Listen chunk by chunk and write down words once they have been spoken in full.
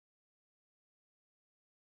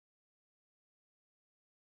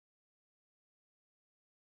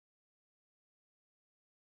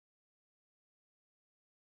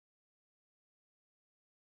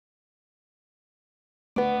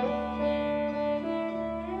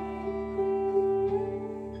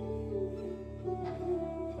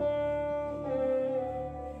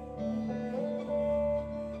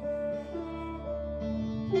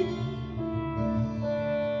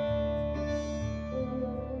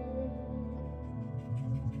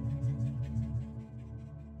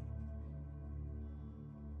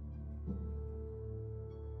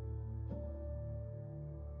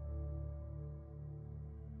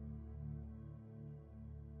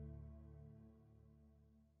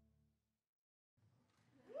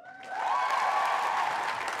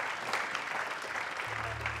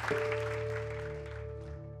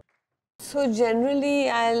So generally,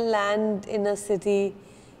 I'll land in a city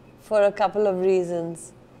for a couple of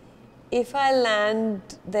reasons. If I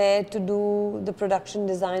land there to do the production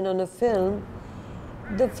design on a film,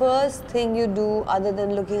 the first thing you do, other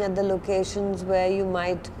than looking at the locations where you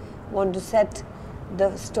might want to set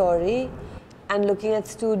the story, and looking at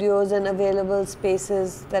studios and available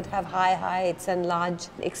spaces that have high heights and large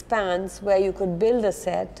expanse where you could build a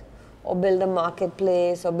set or build a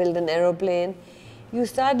marketplace or build an aeroplane, you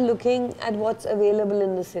start looking at what's available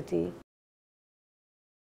in the city.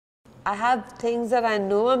 I have things that I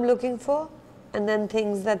know I'm looking for and then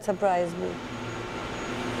things that surprise me.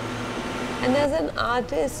 And as an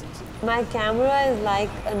artist, my camera is like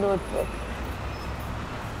a notebook.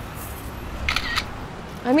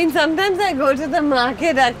 I mean, sometimes I go to the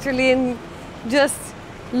market actually and just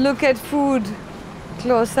look at food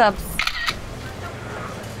close-ups.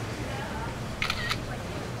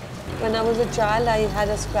 When I was a child, I had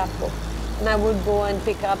a scrapbook and I would go and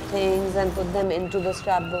pick up things and put them into the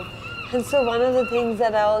scrapbook. And so one of the things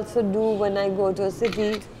that I also do when I go to a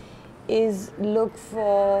city is look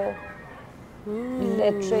for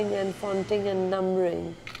lettering and fonting and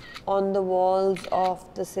numbering on the walls of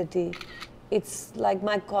the city. It's like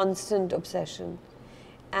my constant obsession.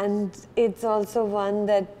 And it's also one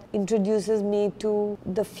that introduces me to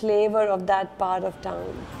the flavor of that part of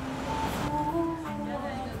town.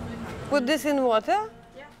 Put this in water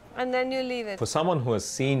and then you leave it. For someone who has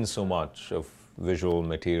seen so much of visual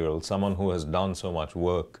material, someone who has done so much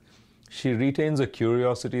work, she retains a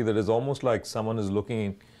curiosity that is almost like someone is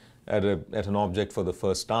looking at an object for the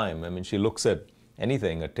first time. I mean, she looks at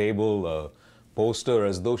anything, a table, a poster,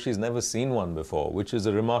 as though she's never seen one before, which is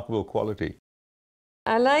a remarkable quality.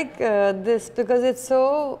 I like this because it's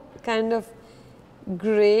so kind of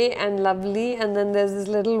grey and lovely, and then there's this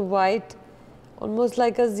little white, almost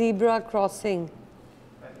like a zebra crossing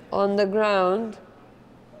on the ground.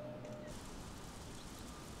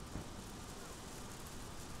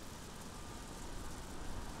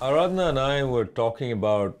 Aradhana and I were talking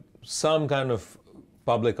about some kind of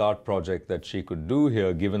public art project that she could do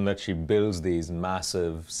here, given that she builds these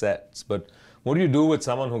massive sets. But what do you do with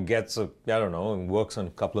someone who gets, I don't know, and works on a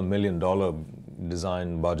couple of $1 million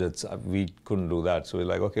design budgets? We couldn't do that. So we're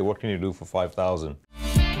like, okay, what can you do for 5,000?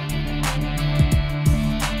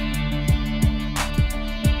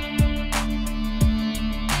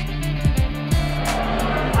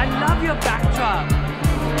 I love your backdrop.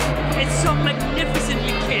 It's so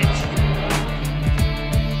magnificently kitsch.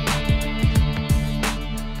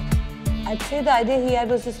 I'd say the idea he had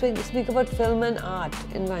was to speak about film and art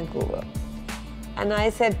in Vancouver. And I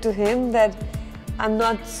said to him that I'm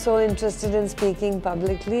not so interested in speaking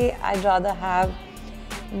publicly. I'd rather have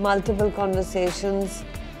multiple conversations,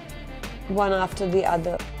 one after the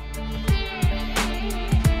other.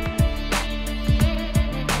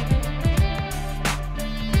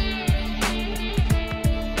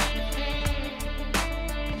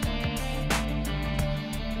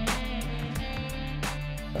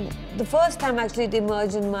 The first time actually it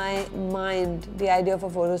emerged in my mind, the idea of a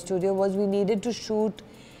photo studio, was we needed to shoot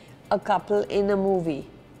a couple in a movie.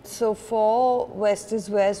 So for West is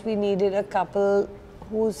West, we needed a couple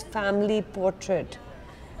whose family portrait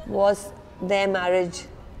was their marriage.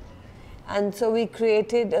 And so we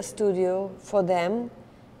created a studio for them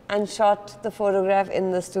and shot the photograph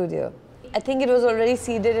in the studio. I think it was already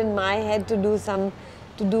seeded in my head to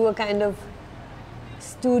do a kind of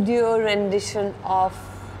studio rendition of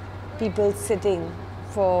people sitting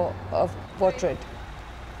for a portrait.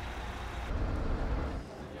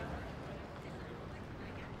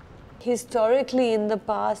 Historically, in the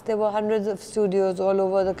past, there were hundreds of studios all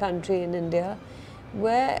over the country in India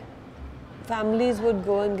where families would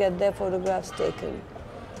go and get their photographs taken.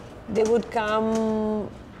 They would come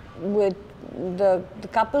with, the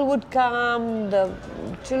couple would come, the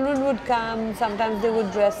children would come, sometimes they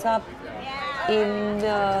would dress up in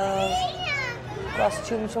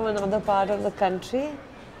costumes from another part of the country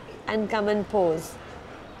and come and pose.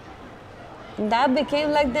 And that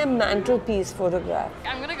became like their mantelpiece photograph.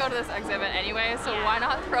 I'm gonna go to this exhibit anyway, so why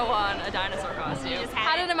not throw on a dinosaur costume?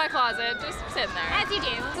 Had it in my closet, just sitting there. As you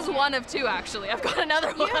do. This is one of two actually. I've got another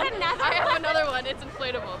one. You have another I have another one. It's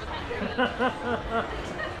inflatable.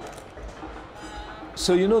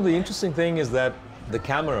 So, you know, the interesting thing is that the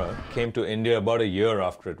camera came to India about a year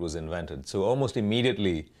after it was invented. So almost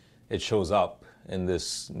immediately it shows up in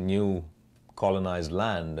this new colonized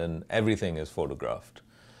land and everything is photographed.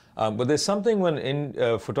 But there's something when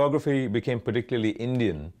photography became particularly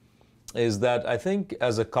Indian, is that I think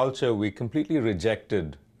as a culture we completely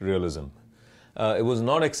rejected realism. It was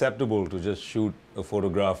not acceptable to just shoot a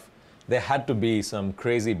photograph there had to be some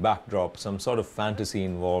crazy backdrop, some sort of fantasy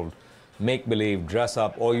involved, make-believe, dress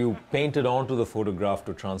up, or you painted onto the photograph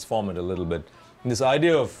to transform it a little bit. And this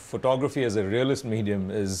idea of photography as a realist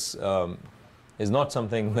medium is not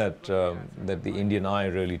something that, that the Indian eye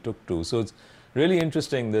really took to. So it's really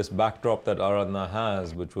interesting, this backdrop that Aradhana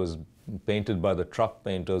has, which was painted by the truck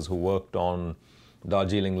painters who worked on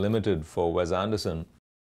Darjeeling Limited for Wes Anderson.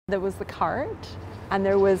 There was the cart, and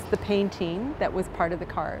there was the painting that was part of the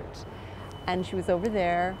cart. And she was over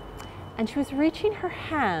there, and she was reaching her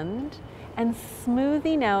hand and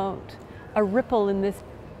smoothing out a ripple in this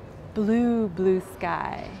blue, blue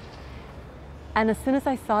sky. And as soon as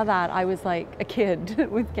I saw that, I was like a kid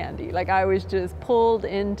with candy. Like, I was just pulled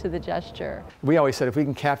into the gesture. We always said, if we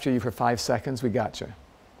can capture you for 5 seconds, we got you.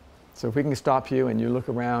 So if we can stop you and you look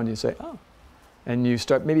around, you say, oh. And you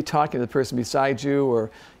start maybe talking to the person beside you, or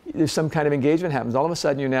there's some kind of engagement happens. All of a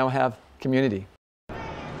sudden, you now have community.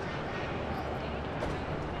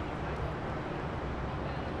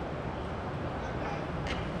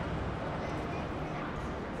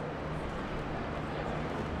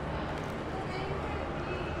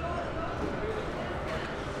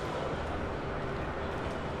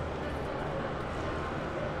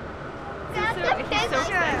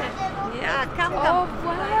 Yeah, come. Oh,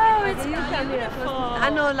 wow, it's beautiful. I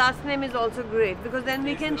know, last name is also great because then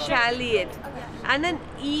we can tally it. And then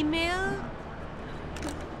email.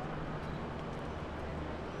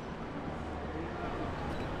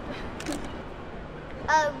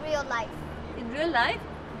 Real life. In real life?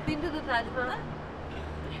 Been to the Taj Mahal?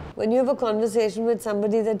 When you have a conversation with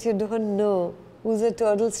somebody that you don't know, who's a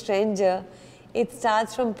total stranger, it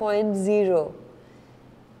starts from point zero.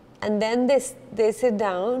 And then they sit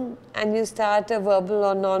down and you start a verbal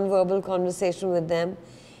or non-verbal conversation with them.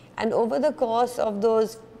 And over the course of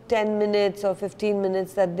those 10 minutes or 15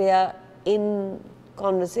 minutes that they are in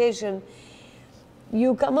conversation,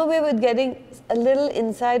 you come away with getting a little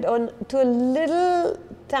insight on to a little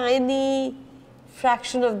tiny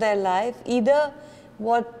fraction of their life, either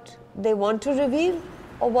what they want to reveal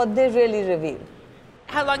or what they really reveal.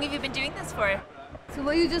 How long have you been doing this for? So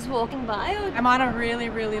were you just walking by, or I'm on a really,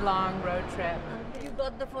 really long road trip. you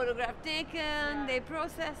got the photograph taken, they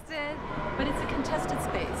processed it? But it's a contested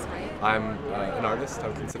space, right? I'm an artist. I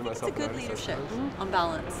would consider It's myself a good an artist. leadership on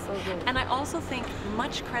balance. And I also think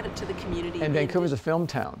much credit to the community. And Vancouver's a film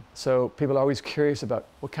town, so people are always curious about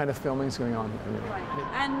what kind of filming is going on.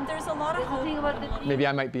 And there's a lot of hope. Maybe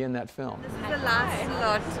I might be in that film. This is the last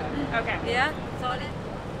lot. Okay. Yeah? Solid?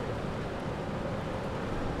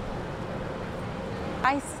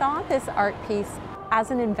 I saw this art piece as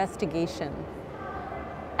an investigation.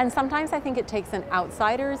 And sometimes I think it takes an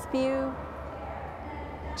outsider's view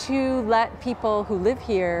to let people who live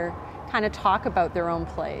here kind of talk about their own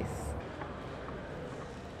place.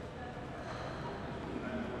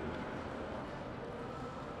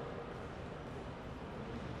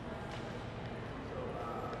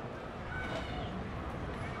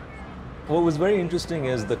 What was very interesting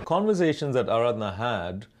is the conversations that Aradhana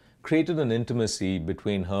had created an intimacy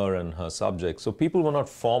between her and her subject. So people were not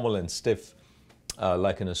formal and stiff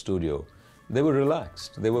like in a studio. They were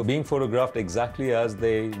relaxed. They were being photographed exactly as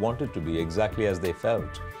they wanted to be, exactly as they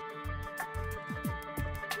felt.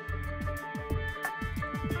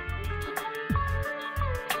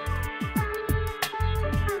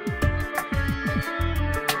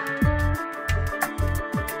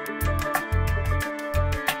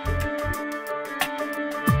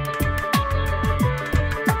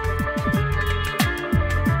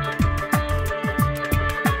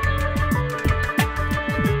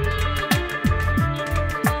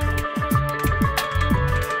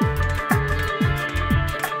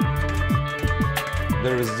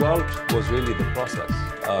 The result was really the process.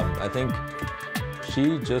 I think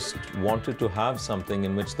she just wanted to have something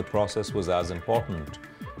in which the process was as important,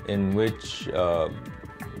 in which the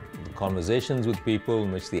conversations with people,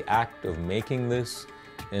 in which the act of making this,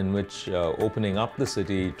 in which opening up the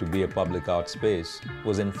city to be a public art space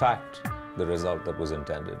was in fact the result that was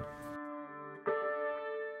intended.